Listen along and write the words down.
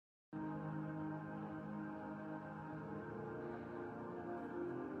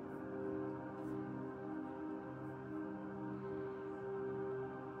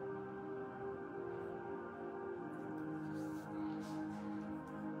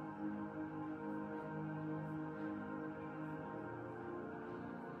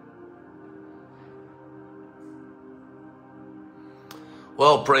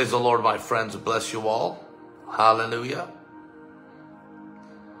Well, praise the Lord, my friends. Bless you all. Hallelujah.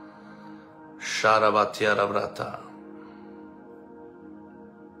 Sharabatiyarabrata.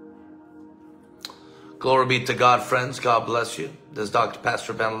 Glory be to God, friends. God bless you. This is Dr.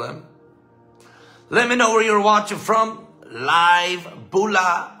 Pastor Ben Lim. Let me know where you're watching from. Live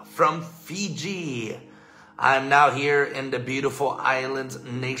Bula from Fiji. I'm now here in the beautiful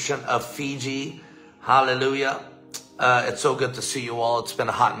island nation of Fiji. Hallelujah. It's so good to see you all. It's been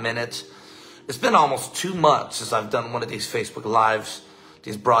a hot minute. It's been almost 2 months since I've done one of these Facebook Lives,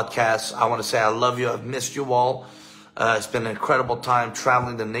 these broadcasts. I want to say I love you. I've missed you all. It's been an incredible time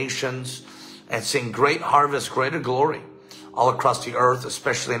traveling the nations and seeing great harvest, greater glory all across the earth,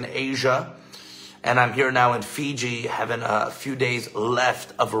 especially in Asia. And I'm here now in Fiji, having a few days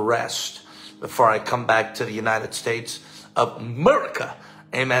left of rest before I come back to the United States of America.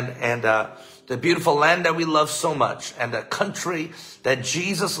 Amen. And the beautiful land that we love so much, and the country that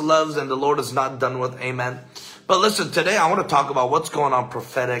Jesus loves and the Lord is not done with. Amen. But listen, today I want to talk about what's going on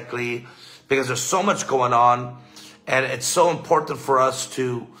prophetically, because there's so much going on, and it's so important for us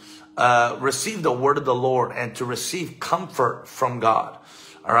to receive the word of the Lord and to receive comfort from God.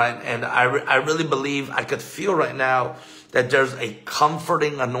 All right. And I really believe, I could feel right now that there's a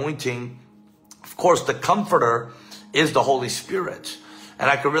comforting anointing. Of course, the comforter is the Holy Spirit. And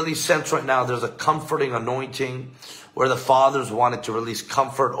I can really sense right now there's a comforting anointing where the fathers wanted to release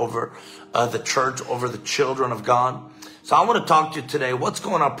comfort over the church, over the children of God. So I want to talk to you today. What's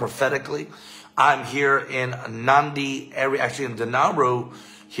going on prophetically? I'm here in Nandi area, actually in Danaru,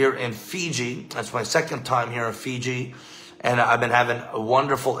 here in Fiji. That's my second time here in Fiji. And I've been having a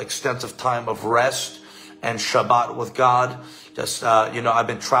wonderful, extensive time of rest and Shabbat with God. Just, I've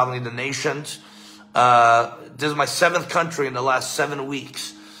been traveling the nations. This is my 7th country in the last 7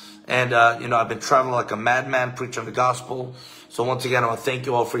 weeks. And, I've been traveling like a madman, preaching the gospel. So once again, I want to thank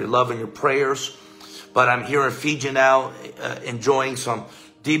you all for your love and your prayers. But I'm here in Fiji now, enjoying some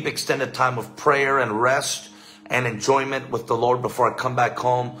deep, extended time of prayer and rest and enjoyment with the Lord before I come back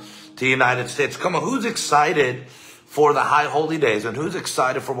home to the United States. Come on, who's excited for the high holy days? And who's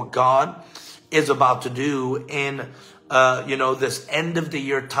excited for what God is about to do in, this end of the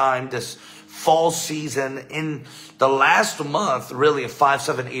year time, this fall season, in the last month, really, of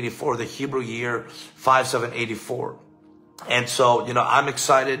 5784, the Hebrew year 5784. And so, I'm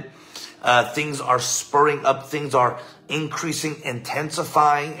excited. Things are spurring up. Things are increasing,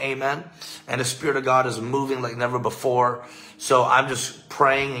 intensifying. Amen. And the Spirit of God is moving like never before. So I'm just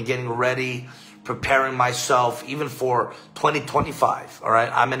praying and getting ready, preparing myself even for 2025. All right.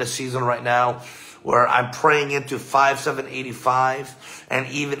 I'm in a season right now where I'm praying into 5785 and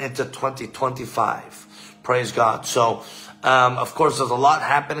even into 2025. Praise God. So, of course, there's a lot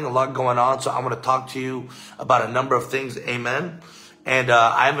happening, a lot going on. So I want to talk to you about a number of things. Amen. And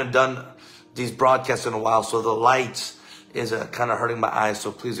I haven't done these broadcasts in a while, so the light is kind of hurting my eyes.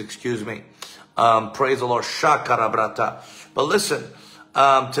 So please excuse me. Praise the Lord. Shakarabrata. But listen,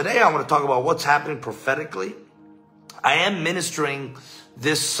 today I want to talk about what's happening prophetically. I am ministering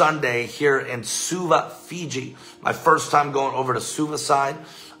this Sunday here in Suva, Fiji. My first time going over to Suva side.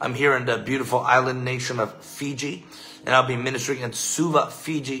 I'm here in the beautiful island nation of Fiji. And I'll be ministering in Suva,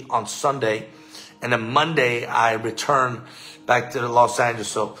 Fiji on Sunday. And then Monday, I return back to Los Angeles.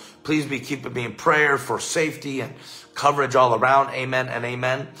 So please be keeping me in prayer for safety and coverage all around. Amen and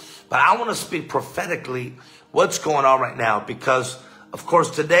amen. But I want to speak prophetically what's going on right now. Because, of course,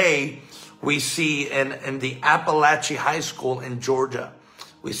 today we see in the Appalachian High School in Georgia,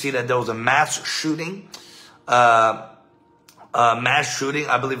 we see that there was a mass shooting. I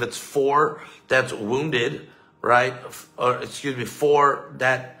believe it's 4 that's wounded, right? Or excuse me, 4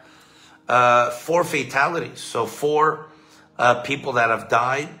 fatalities. So 4 people that have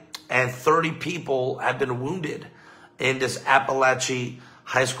died, and 30 people have been wounded in this Appalachian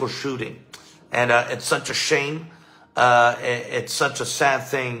High School shooting. And it's such a shame. It's such a sad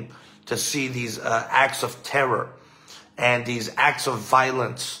thing to see these acts of terror and these acts of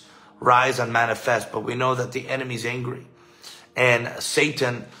violence rise and manifest. But we know that the enemy's angry. And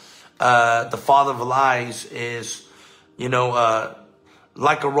Satan, the father of lies, is,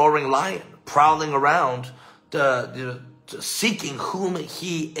 like a roaring lion, prowling around, seeking whom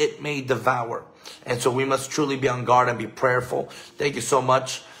it may devour. And so we must truly be on guard and be prayerful. Thank you so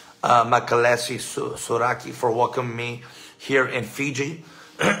much, Makalesi Suraki, for welcoming me here in Fiji.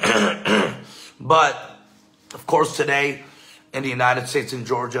 But, of course, today in the United States, in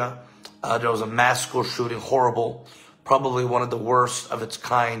Georgia, there was a mass school shooting, horrible, probably one of the worst of its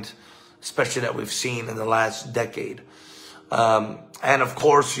kind, especially that we've seen in the last decade. And, of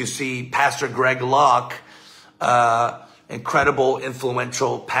course, you see Pastor Greg Locke incredible,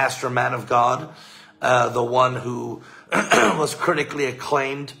 influential pastor, man of God, the one who was critically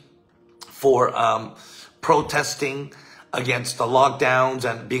acclaimed for protesting against the lockdowns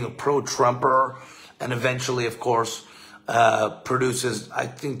and being a pro-Trumper, and eventually, of course, produces, I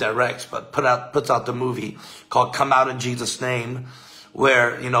think directs, but puts out the movie called Come Out in Jesus' Name,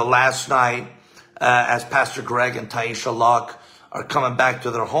 where, last night, as Pastor Greg and Taisha Locke are coming back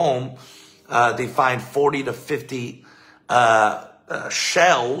to their home, they find 40 to 50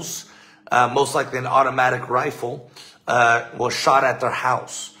 shells, most likely an automatic rifle, was shot at their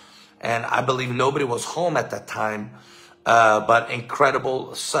house. And I believe nobody was home at that time. But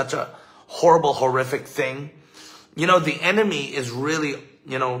incredible, such a horrible, horrific thing. The enemy is really,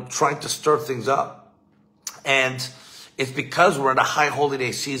 trying to stir things up. And it's because we're in a high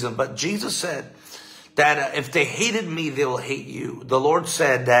holiday season. But Jesus said that if they hated me, they will hate you. The Lord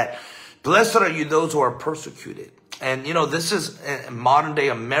said that blessed are you those who are persecuted. And, this is modern day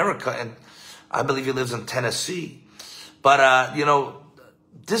America. And I believe he lives in Tennessee. But,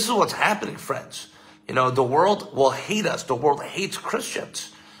 this is what's happening, friends. The world will hate us. The world hates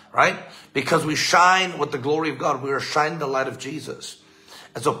Christians, right? Because we shine with the glory of God. We are shining the light of Jesus.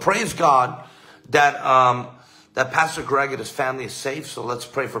 And so praise God that that Pastor Greg and his family is safe. So let's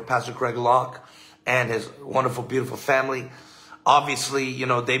pray for Pastor Greg Locke and his wonderful, beautiful family. Obviously,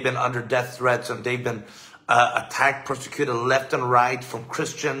 they've been under death threats, and they've been attacked, persecuted left and right from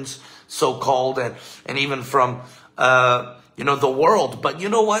Christians, so-called, and even from the world. But you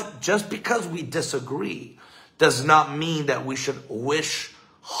know what? Just because we disagree does not mean that we should wish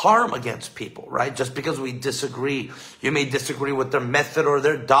harm against people, right? Just because we disagree, you may disagree with their method or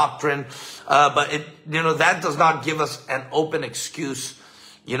their doctrine, but that does not give us an open excuse,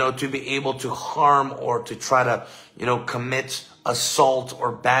 to be able to harm or to try to, commit assault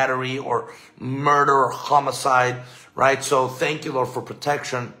or battery or murder or homicide, right? So thank you, Lord, for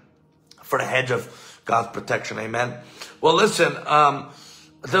protection, for the hedge of God's protection. Amen. Well, listen,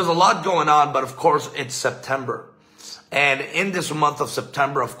 there's a lot going on, but of course it's September. And in this month of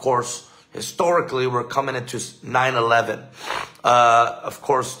September, of course, historically, we're coming into 9/11. Of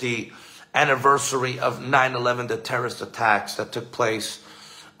course, the anniversary of 9/11, the terrorist attacks that took place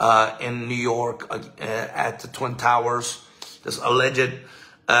in New York at the Twin Towers. This alleged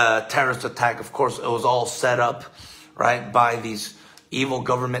terrorist attack, of course, it was all set up, right, by these evil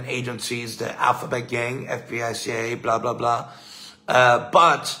government agencies, the Alphabet Gang, FBI, CIA, blah, blah, blah.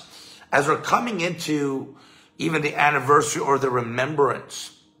 But as we're coming into even the anniversary or the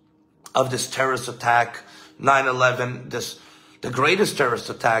remembrance of this terrorist attack, 9/11, the greatest terrorist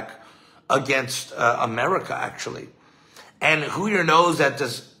attack against America, actually. And who here knows that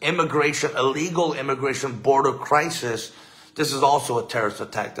this illegal immigration border crisis, this is also a terrorist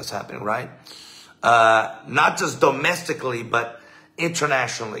attack that's happening, right? Not just domestically, but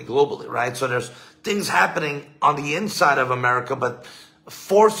internationally, globally, right? So there's things happening on the inside of America, but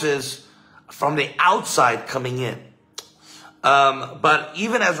forces from the outside coming in. But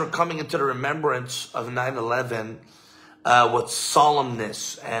even as we're coming into the remembrance of 9/11, with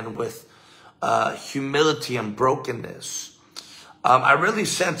solemnness and with humility and brokenness, I really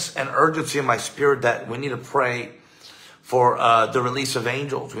sense an urgency in my spirit that we need to pray for the release of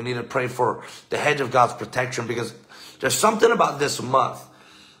angels. We need to pray for the hedge of God's protection, because there's something about this month.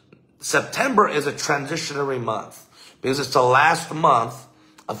 September is a transitionary month because it's the last month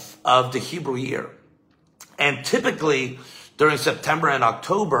of the Hebrew year. And typically during September and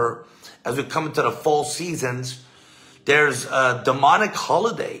October, as we come into the fall seasons, there's demonic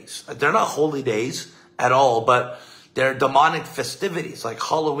holidays. They're not holy days at all, but they're demonic festivities. Like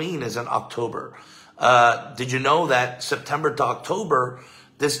Halloween is in October. Did you know that September to October,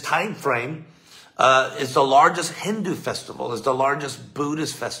 this time frame, is the largest Hindu festival, is the largest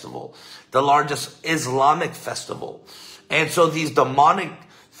Buddhist festival, the largest Islamic festival. And so these demonic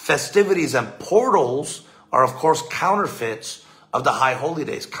festivities and portals are, of course, counterfeits of the high holy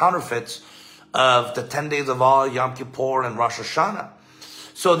days, counterfeits of the 10 days of awe, Yom Kippur, and Rosh Hashanah.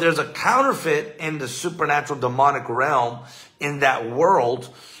 So there's a counterfeit in the supernatural demonic realm in that world.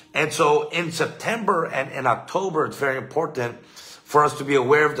 And so in September and in October, it's very important for us to be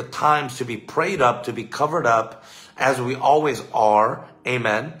aware of the times, to be prayed up, to be covered up, as we always are.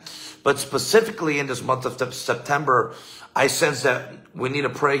 Amen. But specifically in this month of September, I sense that we need to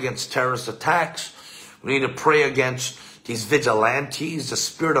pray against terrorist attacks. We need to pray against these vigilantes, the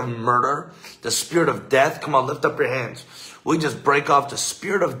spirit of murder, the spirit of death. Come on, lift up your hands. We just break off the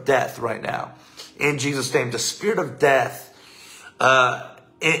spirit of death right now. In Jesus' name, the spirit of death,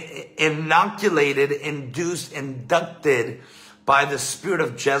 inoculated, induced, inducted by the spirit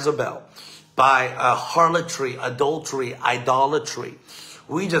of Jezebel, by harlotry, adultery, idolatry.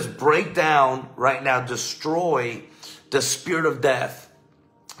 We just break down right now, destroy the spirit of death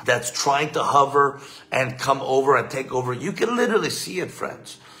that's trying to hover and come over and take over. You can literally see it,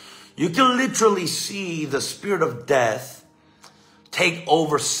 friends. You can literally see the spirit of death take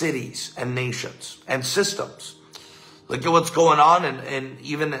over cities and nations and systems. Look at what's going on in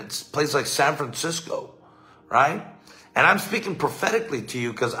even in places like San Francisco, right? And I'm speaking prophetically to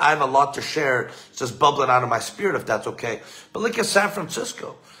you because I have a lot to share. It's just bubbling out of my spirit, if that's okay. But look at San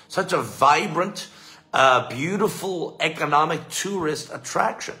Francisco. Such a vibrant, beautiful, economic tourist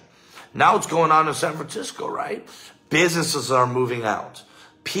attraction. Now what's going on in San Francisco, right? Businesses are moving out.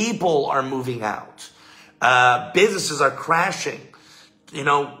 People are moving out. Businesses are crashing. You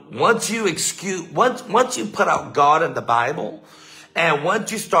know, once you put out God in the Bible, and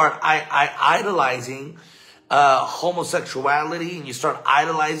once you start idolizing homosexuality, and you start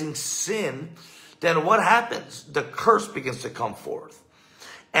idolizing sin, then what happens? The curse begins to come forth.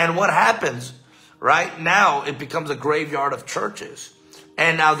 And what happens? Right now, it becomes a graveyard of churches.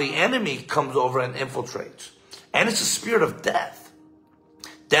 And now the enemy comes over and infiltrates. And it's a spirit of death.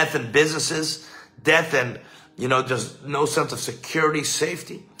 Death in businesses, death in, just no sense of security,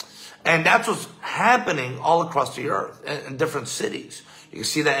 safety. And that's what's happening all across the earth in different cities. You can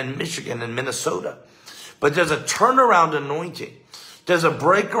see that in Michigan and Minnesota. But there's a turnaround anointing. There's a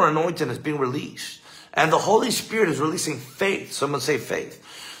breaker anointing that's being released. And the Holy Spirit is releasing faith. Someone say faith.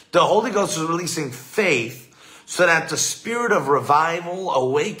 The Holy Ghost is releasing faith so that the spirit of revival,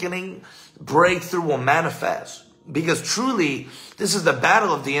 awakening, breakthrough will manifest. Because truly, this is the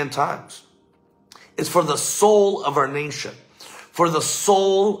battle of the end times. It's for the soul of our nation, for the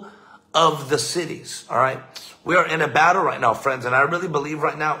soul of the cities, all right? We are in a battle right now, friends, and I really believe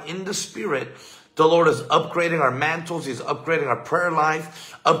right now in the Spirit, the Lord is upgrading our mantles. He's upgrading our prayer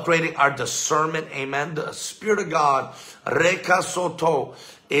life, upgrading our discernment, amen? The Spirit of God, Reka Soto,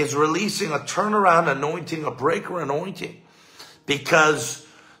 is releasing a turnaround anointing, a breaker anointing, because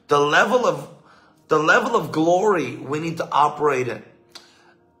the level of glory we need to operate in,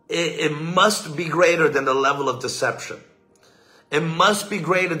 it must be greater than the level of deception. It must be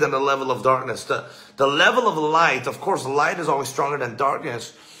greater than the level of darkness. The level of light, of course, light is always stronger than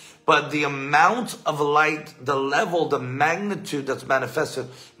darkness, but the amount of light, the level, the magnitude that's manifested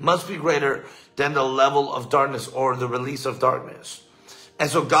must be greater than the level of darkness or the release of darkness. And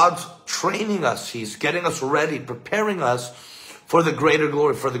so God's training us. He's getting us ready, preparing us for the greater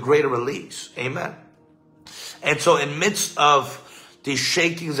glory, for the greater release. Amen. And so in midst of these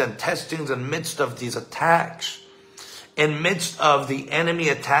shakings and testings, in midst of these attacks, in midst of the enemy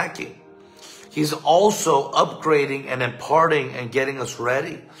attacking, He's also upgrading and imparting and getting us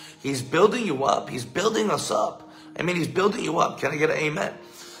ready. He's building you up. He's building us up. I mean, He's building you up. Can I get an amen?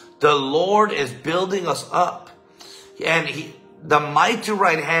 The Lord is building us up. And the mighty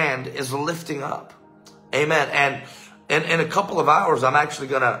right hand is lifting up. Amen. And in a couple of hours, I'm actually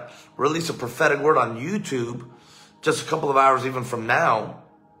going to release a prophetic word on YouTube. Just a couple of hours even from now.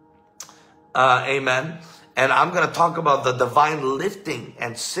 Amen. And I'm going to talk about the divine lifting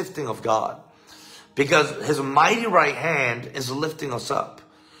and sifting of God. Because His mighty right hand is lifting us up.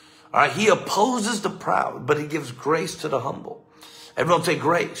 All right. He opposes the proud, but He gives grace to the humble. Everyone say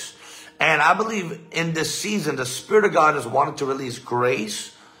grace. And I believe in this season, the Spirit of God is wanting to release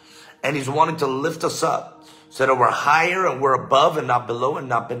grace. And He's wanting to lift us up so that we're higher and we're above and not below and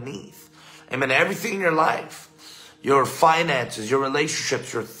not beneath. Amen. Everything in your life, your finances, your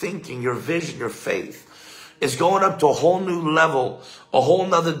relationships, your thinking, your vision, your faith is going up to a whole new level, a whole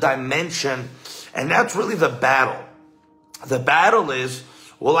nother dimension. And that's really the battle. The battle is,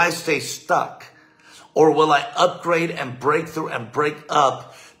 will I stay stuck? Or will I upgrade and break through and break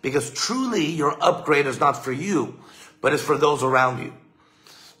up? Because truly your upgrade is not for you, but it's for those around you.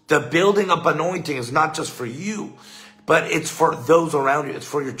 The building up anointing is not just for you, but it's for those around you. It's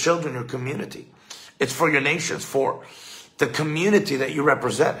for your children, your community. It's for your nation. It's for the community that you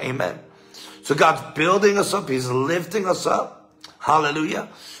represent. Amen. So God's building us up. He's lifting us up. Hallelujah.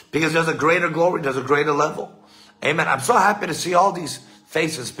 Because there's a greater glory. There's a greater level. Amen. I'm so happy to see all these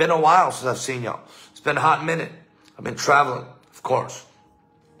faces. It's been a while since I've seen y'all. It's been a hot minute. I've been traveling, of course.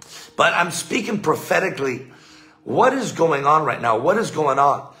 But I'm speaking prophetically. What is going on right now? What is going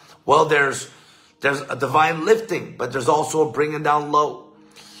on? Well, there's a divine lifting, but there's also a bringing down low.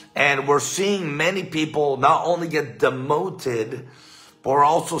 And we're seeing many people not only get demoted, but we're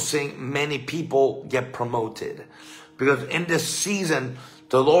also seeing many people get promoted. Because in this season,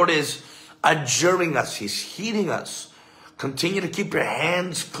 the Lord is adjuring us. He's heeding us Continue to keep your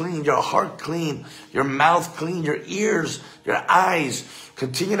hands clean, your heart clean, your mouth clean, your ears, your eyes.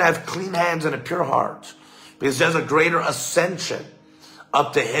 Continue to have clean hands and a pure heart. Because there's a greater ascension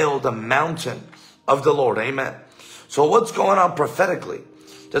up the hill, the mountain of the Lord. Amen. So what's going on prophetically?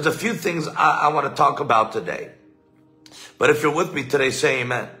 There's a few things I want to talk about today. But if you're with me today, say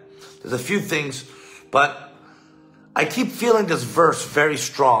amen. There's a few things, but I keep feeling this verse very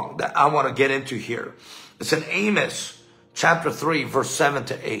strong that I want to get into here. It's in Amos chapter 3, verse 7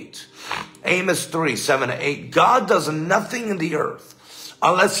 to 8. Amos 3, 7 to 8. God does nothing in the earth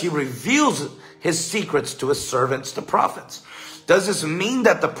unless he reveals his secrets to his servants, the prophets. Does this mean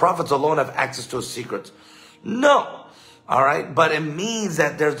that the prophets alone have access to his secrets? No. All right. But it means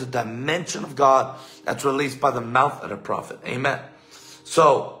that there's a dimension of God that's released by the mouth of the prophet. Amen.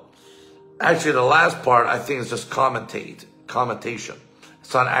 So actually the last part I think is just commentation.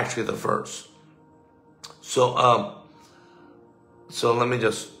 It's not actually the verse. So let me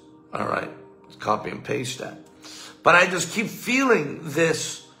just, all right, copy and paste that. But I just keep feeling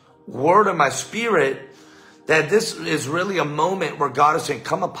this word in my spirit that this is really a moment where God is saying,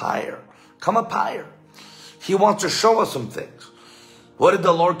 come up higher. Come up higher. He wants to show us some things. What did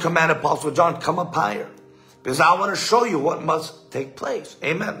the Lord command Apostle John? Come up higher. Because I want to show you what must take place.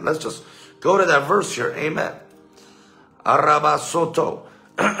 Amen. Let's just go to that verse here. Amen. Arabasoto.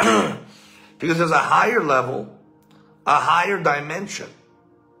 Because there's a higher level, a higher dimension.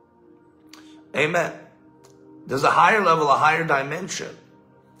 Amen. There's a higher level, a higher dimension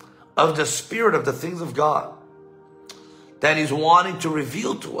of the spirit of the things of God that he's wanting to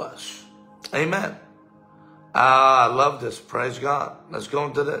reveal to us. Amen. I love this. Praise God. Let's go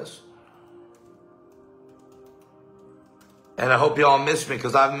into this. And I hope you all missed me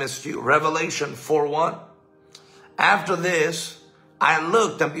because I've missed you. Revelation 4:1. After this, I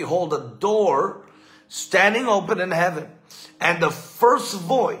looked and behold a door standing open in heaven. And the first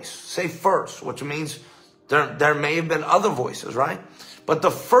voice, say first, which means there may have been other voices, right? But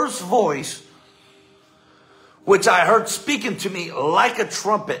the first voice, which I heard speaking to me like a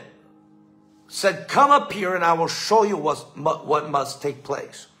trumpet, said, come up here and I will show you what must take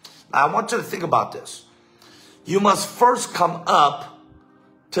place. Now, I want you to think about this. You must first come up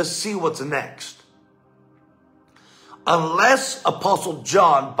to see what's next. Unless Apostle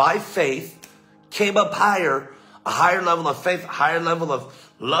John, by faith, came up higher, a higher level of faith, a higher level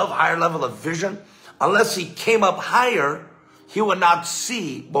of love, higher level of vision, unless he came up higher, he would not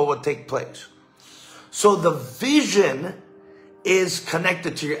see what would take place. So the vision is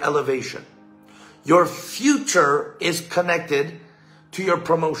connected to your elevation. Your future is connected to your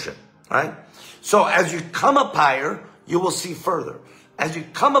promotion, right? So as you come up higher, you will see further. As you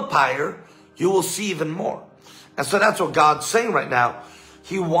come up higher, you will see even more. And so that's what God's saying right now.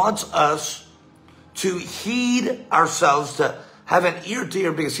 He wants us to heed ourselves, to have an ear to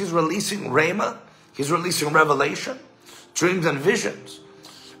ear, because he's releasing rhema, he's releasing revelation, dreams and visions.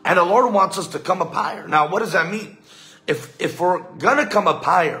 And the Lord wants us to come up higher. Now, what does that mean? If we're going to come up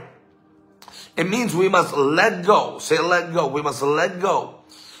higher, it means we must let go. Say let go. We must let go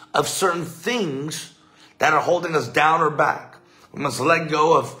of certain things that are holding us down or back. We must let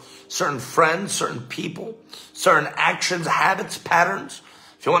go of certain friends, certain people, certain actions, habits, patterns.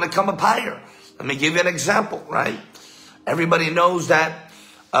 If you want to come up higher, let me give you an example, right? Everybody knows that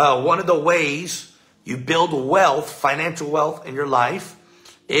one of the ways you build wealth, financial wealth in your life,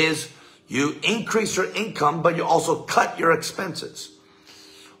 is you increase your income, but you also cut your expenses.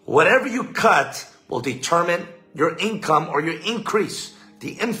 Whatever you cut will determine your income or your increase,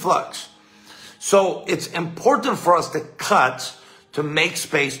 the influx. So it's important for us to cut, to make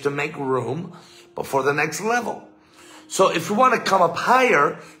space, to make room before the next level. So if you want to come up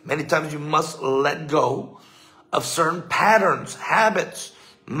higher, many times you must let go of certain patterns, habits,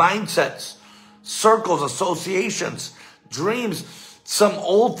 mindsets, circles, associations, dreams, some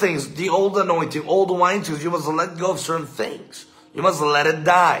old things, the old anointing, old wineskins. You must let go of certain things. You must let it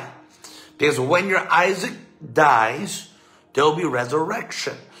die. Because when your Isaac dies, there will be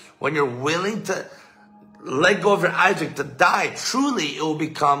resurrection. When you're willing to let go of your Isaac to die, truly it will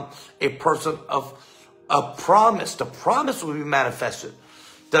become a person of a promise. The promise will be manifested.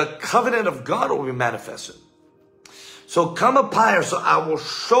 The covenant of God will be manifested. So come up higher, so I will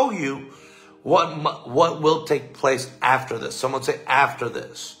show you what will take place after this. Someone say after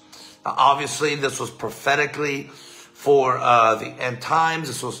this. Now, obviously, this was prophetically for the end times.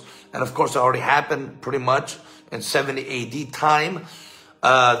 This was, and of course, it already happened pretty much in 70 AD time,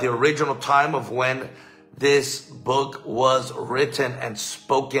 the original time of when this book was written and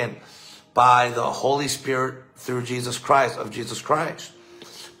spoken by the Holy Spirit through Jesus Christ, of Jesus Christ.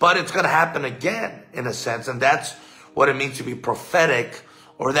 But it's going to happen again, in a sense, and that's what it means to be prophetic,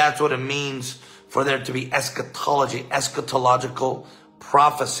 or that's what it means for there to be eschatology, eschatological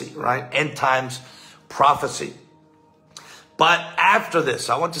prophecy, right? End times prophecy. But after this,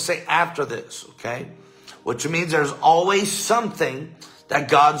 I want to say after this, okay? Which means there's always something that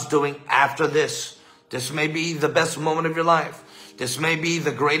God's doing after this. This may be the best moment of your life. This may be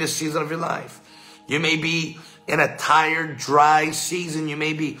the greatest season of your life. You may be in a tired, dry season. You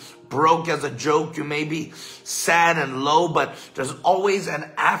may be broke as a joke. You may be sad and low, but there's always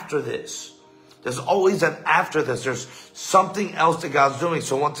an after this. There's always an after this. There's something else that God's doing.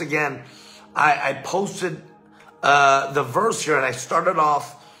 So once again, I posted the verse here, and I started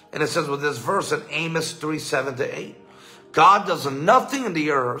off, and it says with this verse in Amos 3:7-8. God does nothing in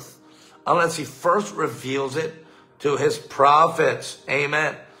the earth unless he first reveals it to his prophets.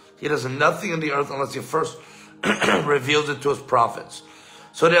 Amen. He does nothing in the earth unless he first reveals it to his prophets.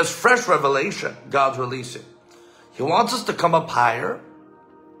 So there's fresh revelation God's releasing. He wants us to come up higher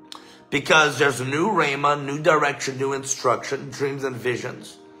because there's a new rhema, new direction, new instruction, dreams and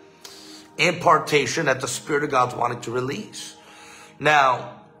visions, impartation that the Spirit of God's wanting to release.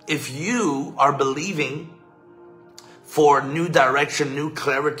 Now, if you are believing for new direction, new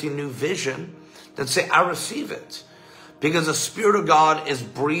clarity, new vision, then say, I receive it. Because the Spirit of God is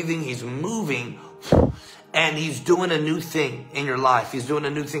breathing, he's moving, and he's doing a new thing in your life. He's doing a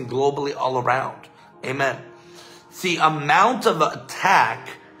new thing globally all around. Amen. The amount of attack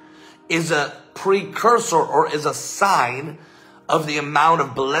is a precursor or is a sign of the amount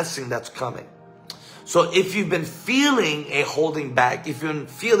of blessing that's coming. So if you've been feeling a holding back, if you've been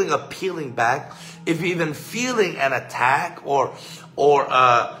feeling a peeling back, if you've been feeling an attack or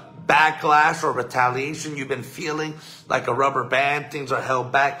backlash or retaliation, you've been feeling like a rubber band, things are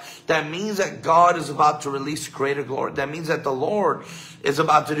held back, that means that God is about to release greater glory. That means that the Lord is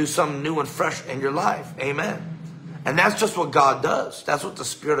about to do something new and fresh in your life. Amen. And that's just what God does. That's what the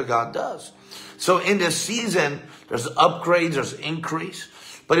Spirit of God does. So in this season, there's upgrades, there's increase.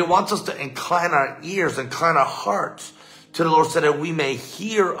 But he wants us to incline our ears, incline our hearts to the Lord so that we may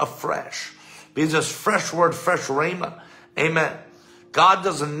hear afresh. Because there's fresh word, fresh rhema. Amen. God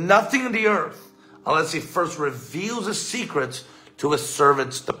does nothing in the earth unless he first reveals his secrets to his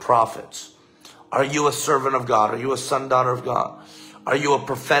servants, the prophets. Are you a servant of God? Are you a son, daughter of God? Are you a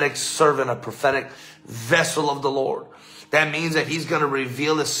prophetic servant, a prophetic vessel of the Lord? That means that he's going to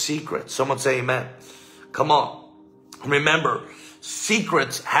reveal his secrets. Someone say amen. Come on. Remember,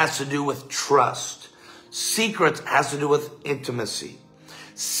 secrets has to do with trust. Secrets has to do with intimacy.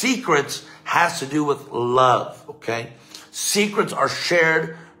 Secrets has to do with love, okay? Secrets are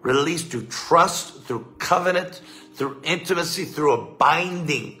shared, released through trust, through covenant, through intimacy, through a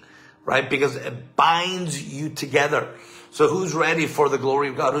binding, right? Because it binds you together. So who's ready for the glory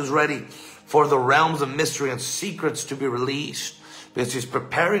of God? Who's ready for the realms of mystery and secrets to be released? Because he's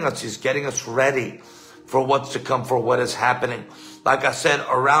preparing us. He's getting us ready for what's to come, for what is happening. Like I said,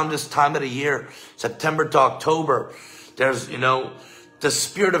 around this time of the year, September to October, there's, the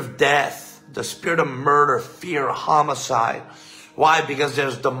spirit of death, the spirit of murder, fear, homicide. Why? Because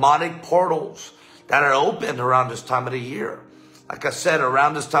there's demonic portals that are opened around this time of the year. Like I said,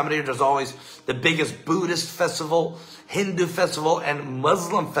 around this time of the year, there's always the biggest Buddhist festival, Hindu festival, and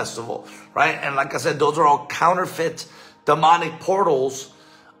Muslim festival, right? And like I said, those are all counterfeit demonic portals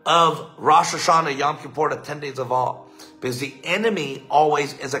of Rosh Hashanah, Yom Kippur, the 10 days of awe. Because the enemy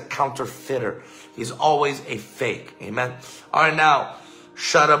always is a counterfeiter. He's always a fake. Amen. All right, now,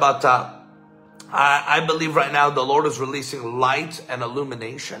 Sharabata. I believe right now the Lord is releasing light and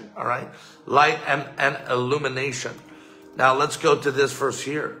illumination. All right. Light and illumination. Now let's go to this verse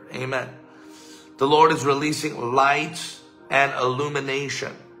here. Amen. The Lord is releasing light and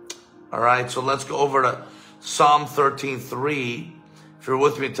illumination. All right. So let's go over to Psalm 13:3. If you're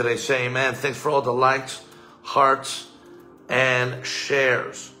with me today, say amen. Thanks for all the likes, hearts, and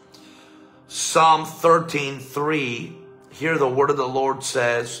shares. Psalm 13:3. Here the word of the Lord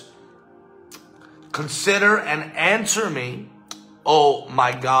says, consider and answer me, O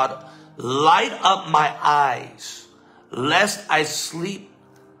my God. Light up my eyes, lest I sleep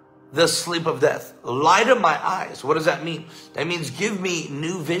the sleep of death. Light up my eyes. What does that mean? That means give me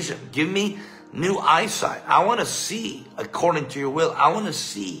new vision. Give me new eyesight. I want to see according to your will. I want to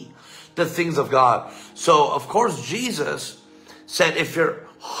see the things of God. So, of course, Jesus said, if your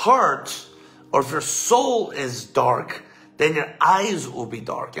heart or if your soul is dark, then your eyes will be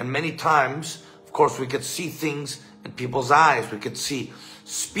dark. And many times, of course, we could see things in people's eyes. We could see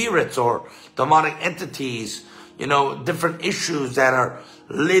spirits or demonic entities, different issues that are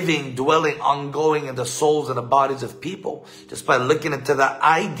living, dwelling, ongoing in the souls and the bodies of people just by looking into the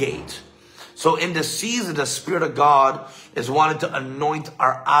eye gate. So in this season, the Spirit of God is wanting to anoint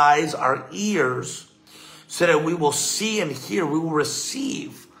our eyes, our ears, so that we will see and hear, we will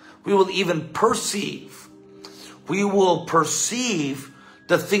receive, we will even perceive. We will perceive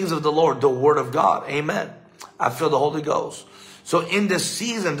the things of the Lord, the Word of God. Amen. I feel the Holy Ghost. So in this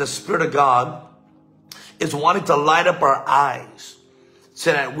season, the Spirit of God is wanting to light up our eyes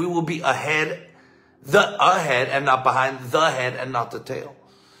so that we will be ahead and not behind, the head and not the tail.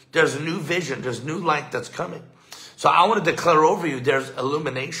 There's new vision. There's new light that's coming. So I want to declare over you, there's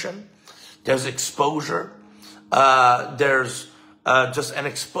illumination. There's exposure. There's just an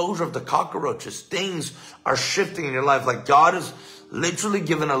exposure of the cockroaches. Things are shifting in your life. Like God is literally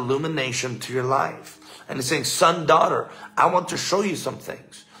giving illumination to your life. And he's saying, son, daughter, I want to show you some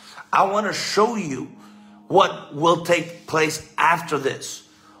things. I want to show you what will take place after this.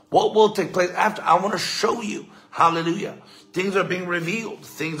 What will take place after? I want to show you. Hallelujah. Things are being revealed.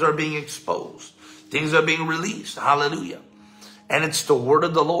 Things are being exposed. Things are being released. Hallelujah. And it's the word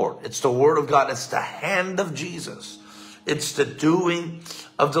of the Lord. It's the word of God. It's the hand of Jesus. It's the doing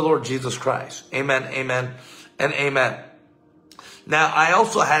of the Lord Jesus Christ. Amen, amen, and amen. Now, I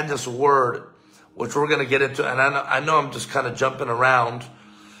also had this word, which we're going to get into. And I know I'm just kind of jumping around.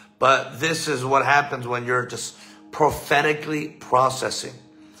 But this is what happens when you're just prophetically processing.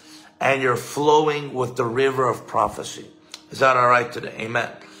 And you're flowing with the river of prophecy. Is that all right today?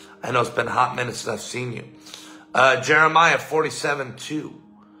 Amen. I know it's been a hot minute since I've seen you. Jeremiah 47:2.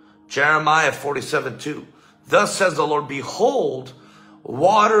 Jeremiah 47:2. Thus says the Lord, behold,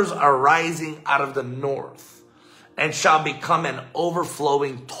 waters are rising out of the north, and shall become an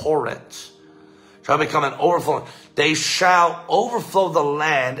overflowing torrent. Shall become an overflowing. They shall overflow the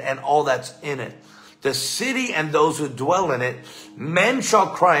land and all that's in it. The city and those who dwell in it, men shall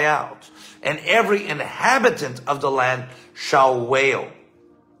cry out, and every inhabitant of the land shall wail.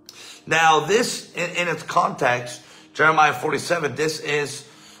 Now this, in its context, Jeremiah 47, this is,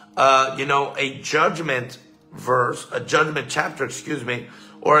 a judgment verse, a judgment chapter,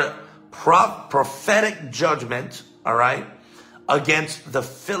 or a prophetic judgment, all right, against the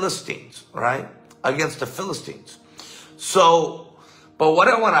Philistines, right? Against the Philistines. So, but what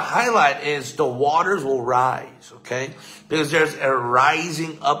I want to highlight is the waters will rise, okay? Because there's a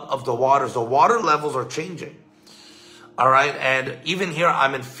rising up of the waters. The water levels are changing, all right? And even here,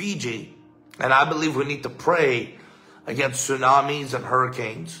 I'm in Fiji, and I believe we need to pray against tsunamis and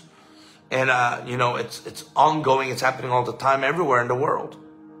hurricanes. And, it's ongoing. It's happening all the time everywhere in the world.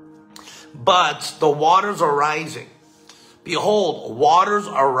 But the waters are rising. Behold, waters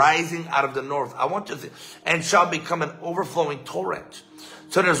are rising out of the north. I want you to and shall become an overflowing torrent.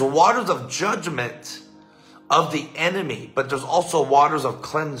 So there's waters of judgment of the enemy, but there's also waters of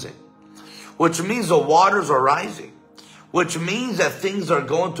cleansing, which means the waters are rising, which means that things are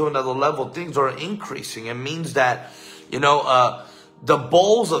going to another level. Things are increasing. It means that, the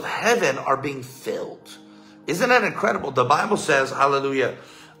bowls of heaven are being filled. Isn't that incredible? The Bible says, hallelujah,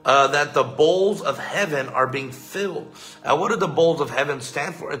 that the bowls of heaven are being filled. And what do the bowls of heaven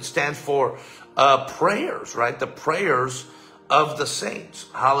stand for? It stands for prayers, right? The prayers of the saints.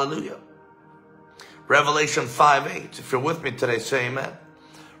 Hallelujah. Revelation 5:8. If you're with me today, say amen.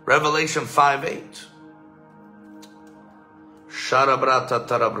 Revelation 5:8. Sharabrata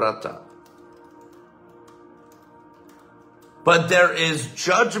tarabrata. But there is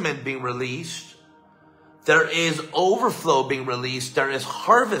judgment being released. There is overflow being released. There is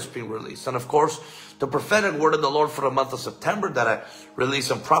harvest being released. And of course, the prophetic word of the Lord for the month of September that I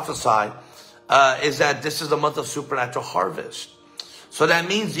release and prophesy is that this is the month of supernatural harvest. So that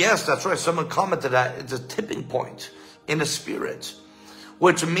means, yes, that's right. Someone commented that it's a tipping point in the spirit,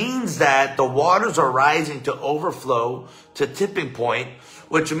 which means that the waters are rising to overflow to tipping point,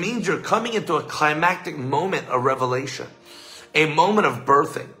 which means you're coming into a climactic moment of revelation, a moment of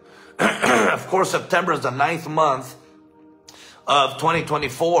birthing. Of course, September is the 9th month of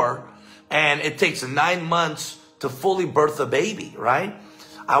 2024, and it takes 9 months to fully birth a baby, right?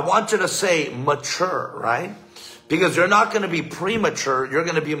 I want you to say mature, right? Because you're not going to be premature, you're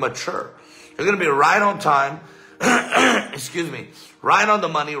going to be mature. You're going to be right on time, right on the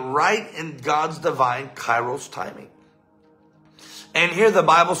money, right in God's divine Kairos timing. And here the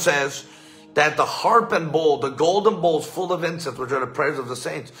Bible says that the harp and bowl, the golden bowls full of incense, which are the prayers of the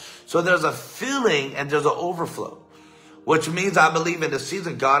saints. So there's a filling and there's an overflow, which means I believe in this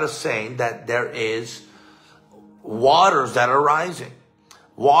season, God is saying that there is waters that are rising,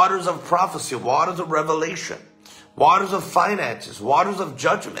 waters of prophecy, waters of revelation, waters of finances, waters of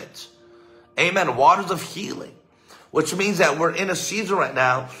judgment. Amen. Waters of healing, which means that we're in a season right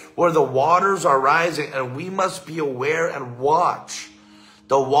now where the waters are rising and we must be aware and watch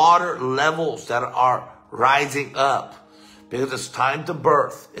the water levels that are rising up. Because it's time to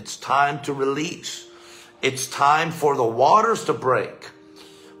birth. It's time to release. It's time for the waters to break.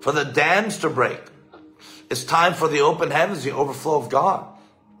 For the dams to break. It's time for the open heavens, the overflow of God.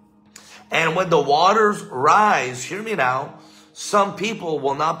 And when the waters rise, hear me now, some people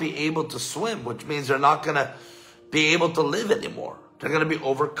will not be able to swim, which means they're not going to be able to live anymore. They're going to be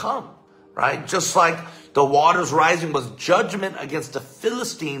overcome, right? Just like the waters rising was judgment against the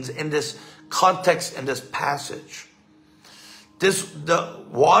Philistines in this context, in this passage. The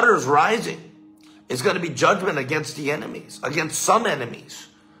waters rising is going to be judgment against the enemies, against some enemies,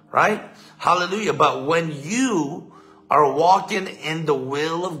 right? Hallelujah. But when you are walking in the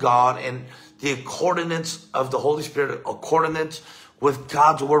will of God and the coordinates of the Holy Spirit, coordinates with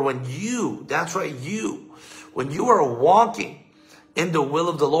God's word, when you, that's right, when you are walking in the will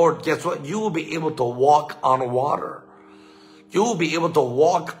of the Lord, guess what? You will be able to walk on water. You will be able to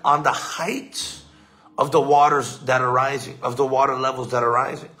walk on the heights of the waters that are rising, of the water levels that are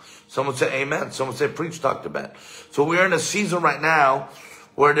rising. Someone say amen. Someone say preach, Dr. Ben. So we're in a season right now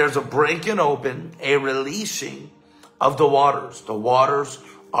where there's a breaking open, a releasing of the waters. The waters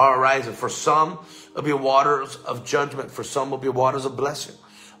are rising. For some, it'll be waters of judgment. For some, it'll be waters of blessing,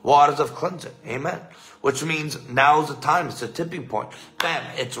 waters of cleansing. Amen. Which means now's the time. It's a tipping point. Bam.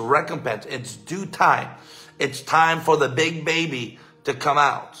 It's recompense. It's due time. It's time for the big baby to come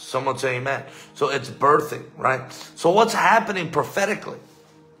out. Someone say amen. So it's birthing, right? So what's happening prophetically?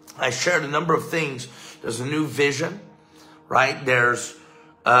 I shared a number of things. There's a new vision, right? There's,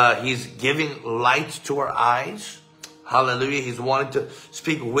 he's giving light to our eyes. Hallelujah. He's wanting to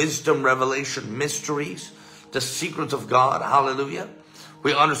speak wisdom, revelation, mysteries, the secrets of God. Hallelujah.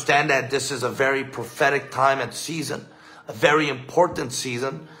 We understand that this is a very prophetic time and season, a very important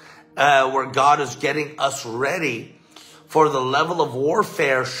season, where God is getting us ready for the level of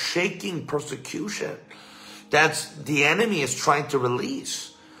warfare, shaking persecution that's the enemy is trying to release.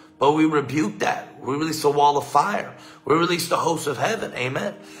 But we rebuke that. We release the wall of fire. We release the host of heaven.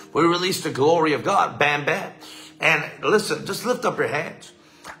 Amen. We release the glory of God. Bam, bam. And listen, just lift up your hands.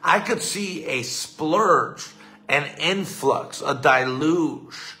 I could see a splurge, an influx, a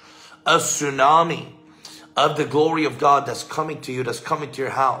deluge, a tsunami of the glory of God that's coming to you, that's coming to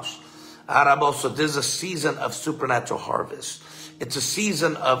your house. So this is a season of supernatural harvest. It's a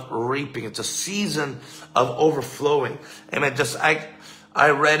season of reaping. It's a season of overflowing. Amen.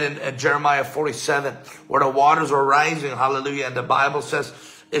 I read in Jeremiah 47 where the waters are rising. Hallelujah. And the Bible says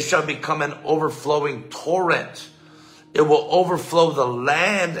it shall become an overflowing torrent. It will overflow the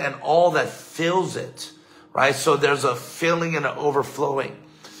land and all that fills it. Right. So there's a filling and an overflowing.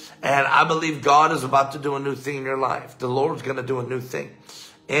 And I believe God is about to do a new thing in your life. The Lord's going to do a new thing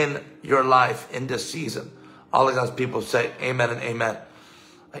in your life in this season. All of God's people say amen and amen.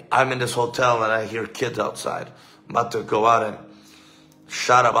 I'm in this hotel and I hear kids outside. I'm about to go out and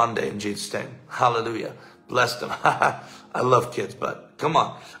sharabande in Jesus' name. Hallelujah. Bless them. I love kids, but come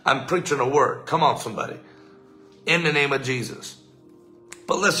on. I'm preaching a word. Come on, somebody. In the name of Jesus.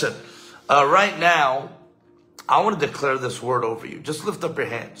 But listen, right now, I want to declare this word over you. Just lift up your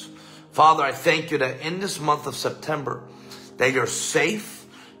hands. Father, I thank you that in this month of September, that you're safe,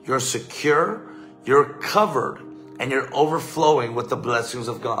 you're secure, you're covered, and you're overflowing with the blessings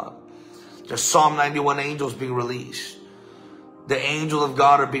of God. There's Psalm 91 angels being released. The angels of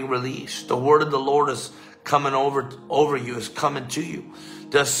God are being released. The word of the Lord is coming over you, is coming to you.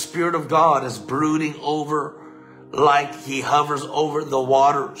 The Spirit of God is brooding over like he hovers over the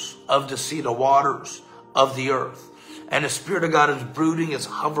waters of the sea, the waters of the earth. And the Spirit of God is brooding, is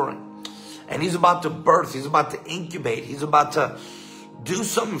hovering. And he's about to birth. He's about to incubate. He's about to do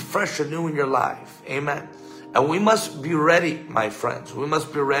something fresh and new in your life. Amen. And we must be ready, my friends. We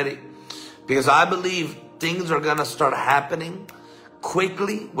must be ready. Because I believe things are going to start happening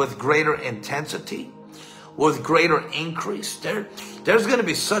quickly with greater intensity, with greater increase. There's going to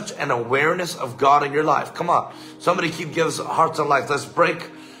be such an awareness of God in your life. Come on. Somebody keep giving us hearts and life. Let's break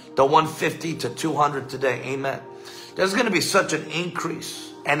the 150 to 200 today. Amen. There's going to be such an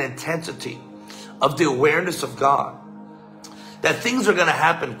increase and intensity of the awareness of God that things are going to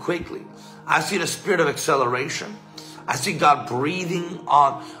happen quickly. I see the spirit of acceleration. I see God breathing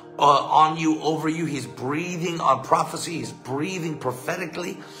on you, over you. He's breathing on prophecy. He's breathing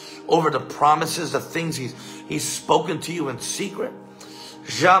prophetically over the promises, the things he's spoken to you in secret.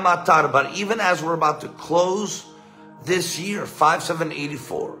 But even as we're about to close this year,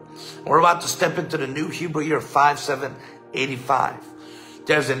 5784, we're about to step into the new Hebrew year, 5785.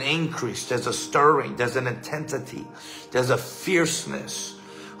 There's an increase, there's a stirring, there's an intensity, there's a fierceness.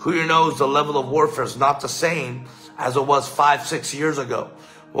 Who knows the level of warfare is not the same as it was 5-6 years ago.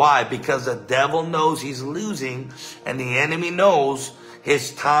 Why? Because the devil knows he's losing, and the enemy knows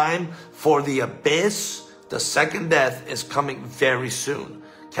his time for the abyss, the second death, is coming very soon.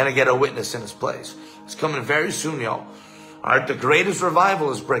 Can I get a witness in his place? It's coming very soon, y'all. All right, the greatest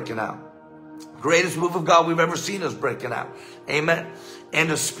revival is breaking out. Greatest move of God we've ever seen is breaking out. Amen. And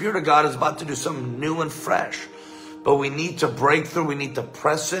the Spirit of God is about to do something new and fresh. But we need to break through. We need to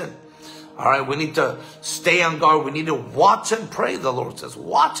press in. All right, we need to stay on guard. We need to watch and pray, the Lord says.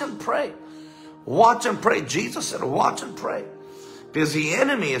 Watch and pray. Watch and pray. Jesus said, watch and pray. Because the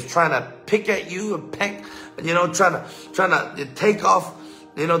enemy is trying to pick at you and peck, trying to take off,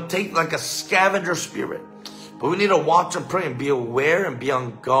 take like a scavenger spirit. But we need to watch and pray and be aware and be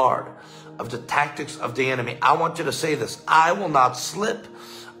on guard of the tactics of the enemy. I want you to say this: I will not slip,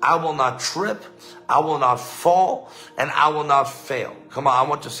 I will not trip, I will not fall, and I will not fail. Come on, I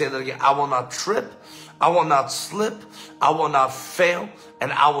want you to say that again. I will not trip, I will not slip, I will not fail,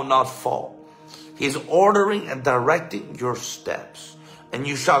 and I will not fall. He's ordering and directing your steps, and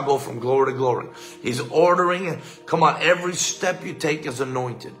you shall go from glory to glory. He's ordering. Come on, every step you take is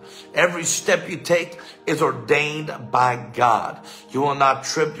anointed. Every step you take is ordained by God. You will not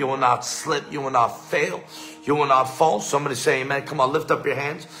trip. You will not slip. You will not fail. You will not fall. Somebody say amen. Come on, lift up your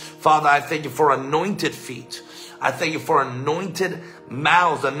hands. Father, I thank you for anointed feet. I thank you for anointed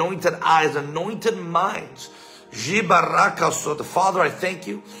mouths, anointed eyes, anointed minds. Father, I thank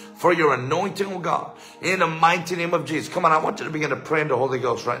you for your anointing, oh God, in the mighty name of Jesus. Come on, I want you to begin to pray in the Holy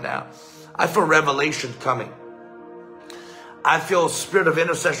Ghost right now. I feel revelation coming. I feel a spirit of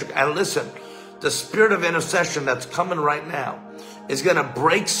intercession. And listen, the spirit of intercession that's coming right now is going to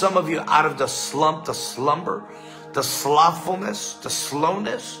break some of you out of the slump, the slumber, the slothfulness, the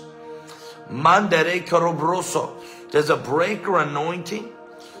slowness. Mandere karobroso. There's a breaker anointing.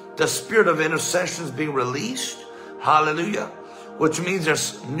 The spirit of intercession is being released. Hallelujah. Which means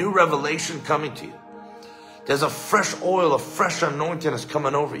there's new revelation coming to you. There's a fresh oil, a fresh anointing is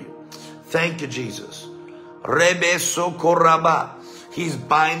coming over you. Thank you, Jesus. Rebe sokoraba. He's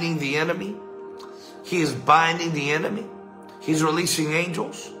binding the enemy. He is binding the enemy. He's releasing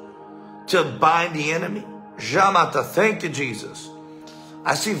angels to bind the enemy. Jamata. Thank you, Jesus.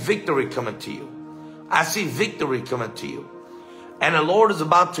 I see victory coming to you. I see victory coming to you. And the Lord is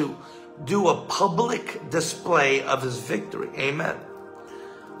about to do a public display of his victory. Amen.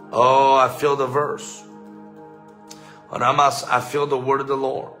 Oh, I feel the verse. I feel the word of the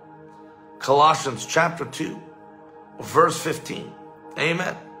Lord. Colossians chapter 2, verse 15.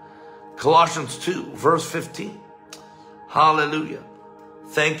 Amen. Colossians 2, verse 15. Hallelujah.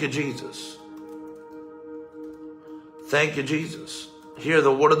 Thank you, Jesus. Thank you, Jesus. Here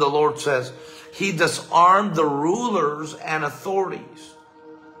the word of the Lord says, he disarmed the rulers and authorities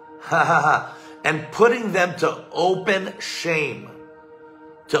and putting them to open shame,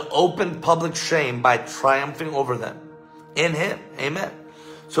 to open public shame by triumphing over them in him. Amen.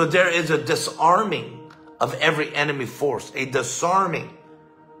 So there is a disarming of every enemy force, a disarming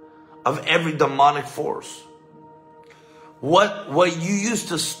of every demonic force. What you used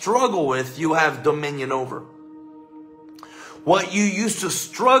to struggle with, you have dominion over. What you used to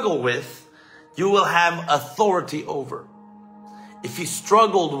struggle with, you will have authority over. If you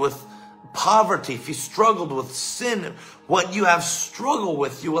struggled with poverty, if you struggled with sin, what you have struggled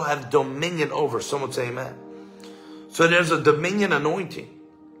with, you will have dominion over. Someone say amen. So there's a dominion anointing,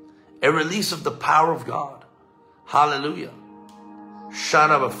 a release of the power of God. Hallelujah. Shut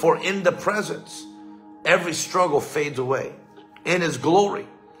up. For in the presence, every struggle fades away. In his glory,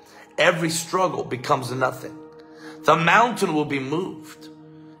 every struggle becomes nothing. The mountain will be moved.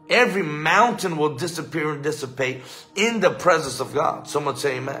 Every mountain will disappear and dissipate in the presence of God. Someone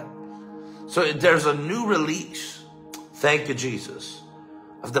say amen. So there's a new release. Thank you, Jesus,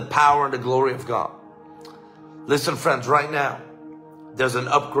 of the power and the glory of God. Listen, friends, right now, there's an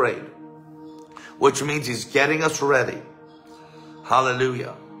upgrade, which means he's getting us ready.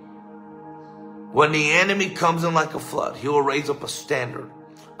 Hallelujah. When the enemy comes in like a flood, he will raise up a standard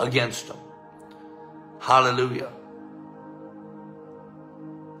against him. Hallelujah.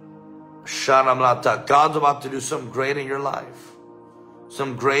 God's about to do something great in your life.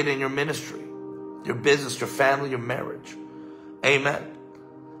 Something great in your ministry, your business, your family, your marriage. Amen.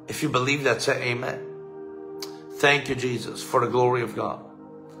 If you believe that, say amen. Thank you, Jesus, for the glory of God.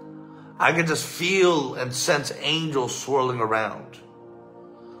 I can just feel and sense angels swirling around,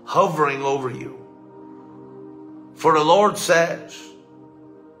 hovering over you. For the Lord says,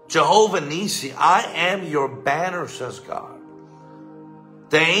 Jehovah Nisi, I am your banner, says God.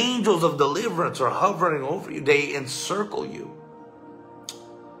 The angels of deliverance are hovering over you. They encircle you.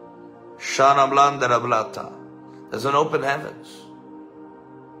 There's an open heavens.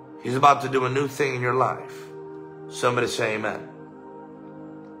 He's about to do a new thing in your life. Somebody say amen.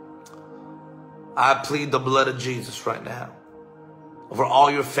 I plead the blood of Jesus right now over all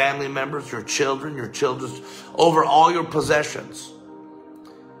your family members, your children's, over all your possessions,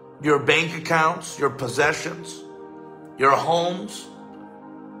 your bank accounts, your possessions, your homes,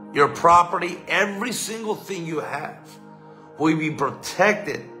 your property, every single thing you have will be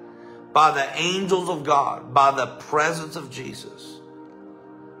protected by the angels of God, by the presence of Jesus.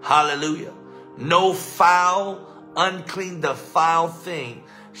 Hallelujah. No foul, unclean, defiled thing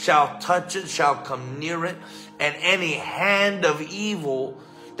shall touch it, shall come near it, and any hand of evil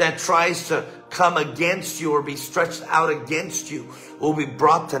that tries to come against you or be stretched out against you will be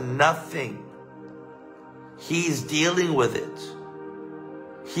brought to nothing. He's dealing with it.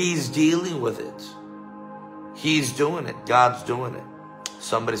 He's dealing with it. He's doing it. God's doing it.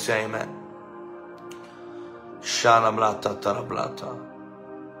 Somebody say amen.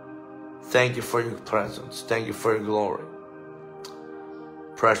 Thank you for your presence. Thank you for your glory.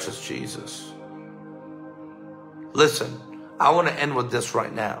 Precious Jesus. Listen, I want to end with this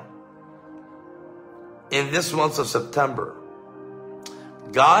right now. In this month of September,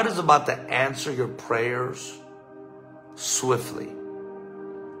 God is about to answer your prayers swiftly.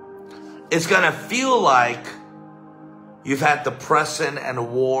 It's going to feel like you've had to press in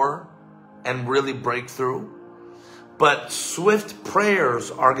and war and really break through. But swift prayers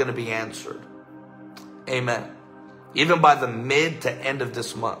are going to be answered. Amen. Even by the mid to end of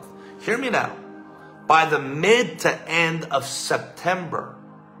this month. Hear me now. By the mid to end of September,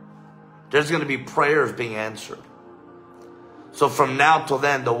 there's going to be prayers being answered. So from now till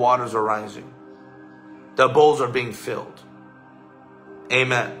then, the waters are rising. The bowls are being filled.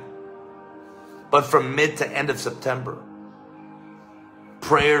 Amen. But from mid to end of September,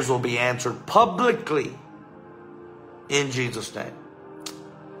 prayers will be answered publicly in Jesus' name.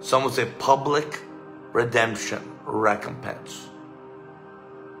 Someone say public redemption, recompense.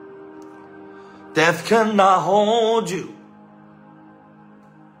 Death cannot hold you.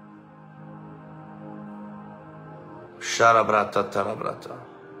 Sharabrata tarabrata.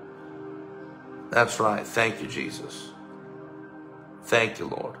 That's right. Thank you, Jesus. Thank you,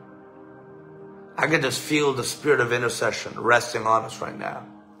 Lord. I can just feel the spirit of intercession resting on us right now,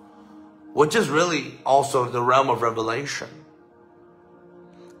 which is really also the realm of revelation.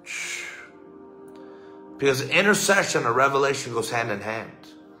 Because intercession and revelation goes hand in hand.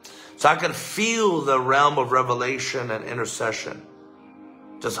 So I can feel the realm of revelation and intercession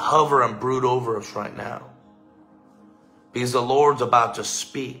just hover and brood over us right now. Because the Lord's about to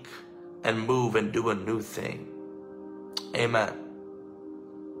speak and move and do a new thing. Amen.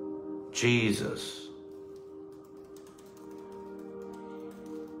 Jesus.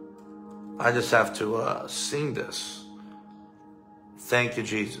 I just have to sing this. Thank you,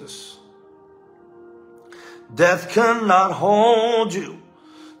 Jesus. Death cannot hold you.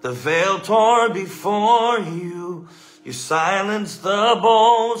 The veil tore before you. You silenced the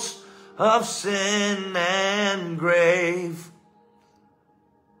boast of sin and grave.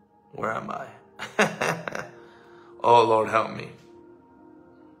 Where am I? Oh, Lord, help me.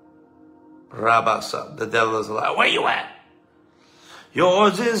 Rabasa, the devil is alive. Where you at?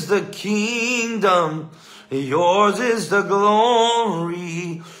 Yours is the kingdom. Yours is the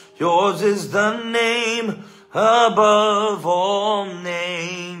glory. Yours is the name above all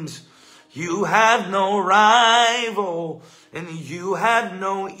names. You have no rival and you have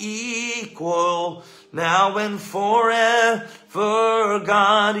no equal. Now and forever,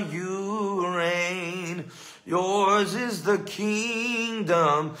 God, you reign. Yours is the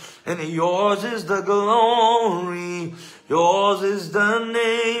kingdom and yours is the glory. Yours is the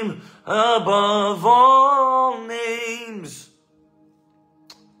name above all names.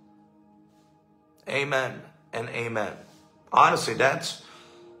 Amen and amen. Honestly,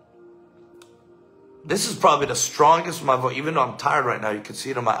 this is probably the strongest my voice. Even though I'm tired right now, you can see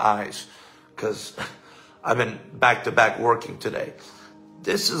it in my eyes because I've been back to back working today.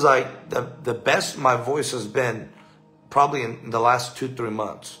 This is like the best my voice has been probably in the last 2-3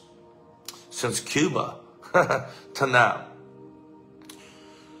 months. Since Cuba to now.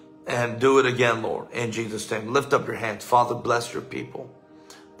 And do it again, Lord, in Jesus' name. Lift up your hands. Father, bless your people.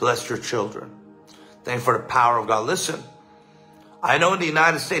 Bless your children. Thank you for the power of God. Listen, I know in the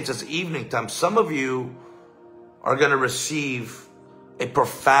United States it's evening time. Some of you are going to receive a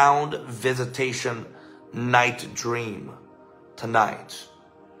profound visitation night dream tonight.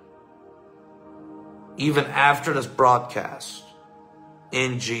 Even after this broadcast,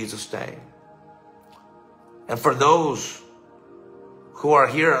 in Jesus' name. And for those who are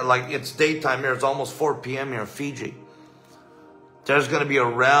here, like it's daytime here, it's almost 4 p.m. here in Fiji. There's going to be a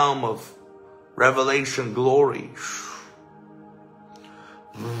realm of revelation glory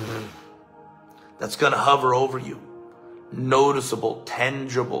that's going to hover over you. Noticeable,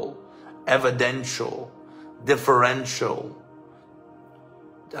 tangible, evidential, differential.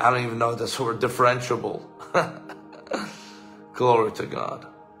 I don't even know if that's the word, differentiable. Glory to God.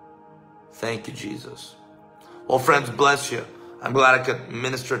 Thank you, Jesus. Well, friends, bless you. I'm glad I could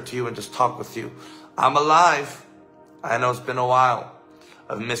minister to you and just talk with you. I'm alive. I know it's been a while.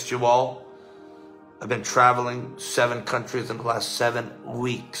 I've missed you all. I've been traveling 7 countries in the last 7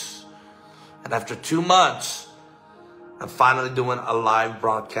 weeks. And after 2 months, I'm finally doing a live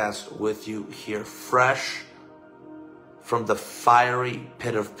broadcast with you here, fresh from the fiery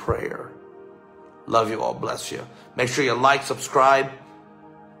pit of prayer. Love you all. Bless you. Make sure you like, subscribe.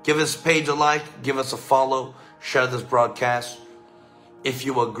 Give this page a like. Give us a follow. Share this broadcast. If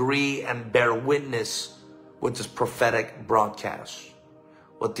you agree and bear witness with this prophetic broadcast,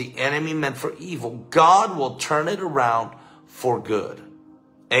 what the enemy meant for evil, God will turn it around for good.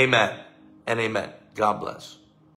 Amen and amen. God bless.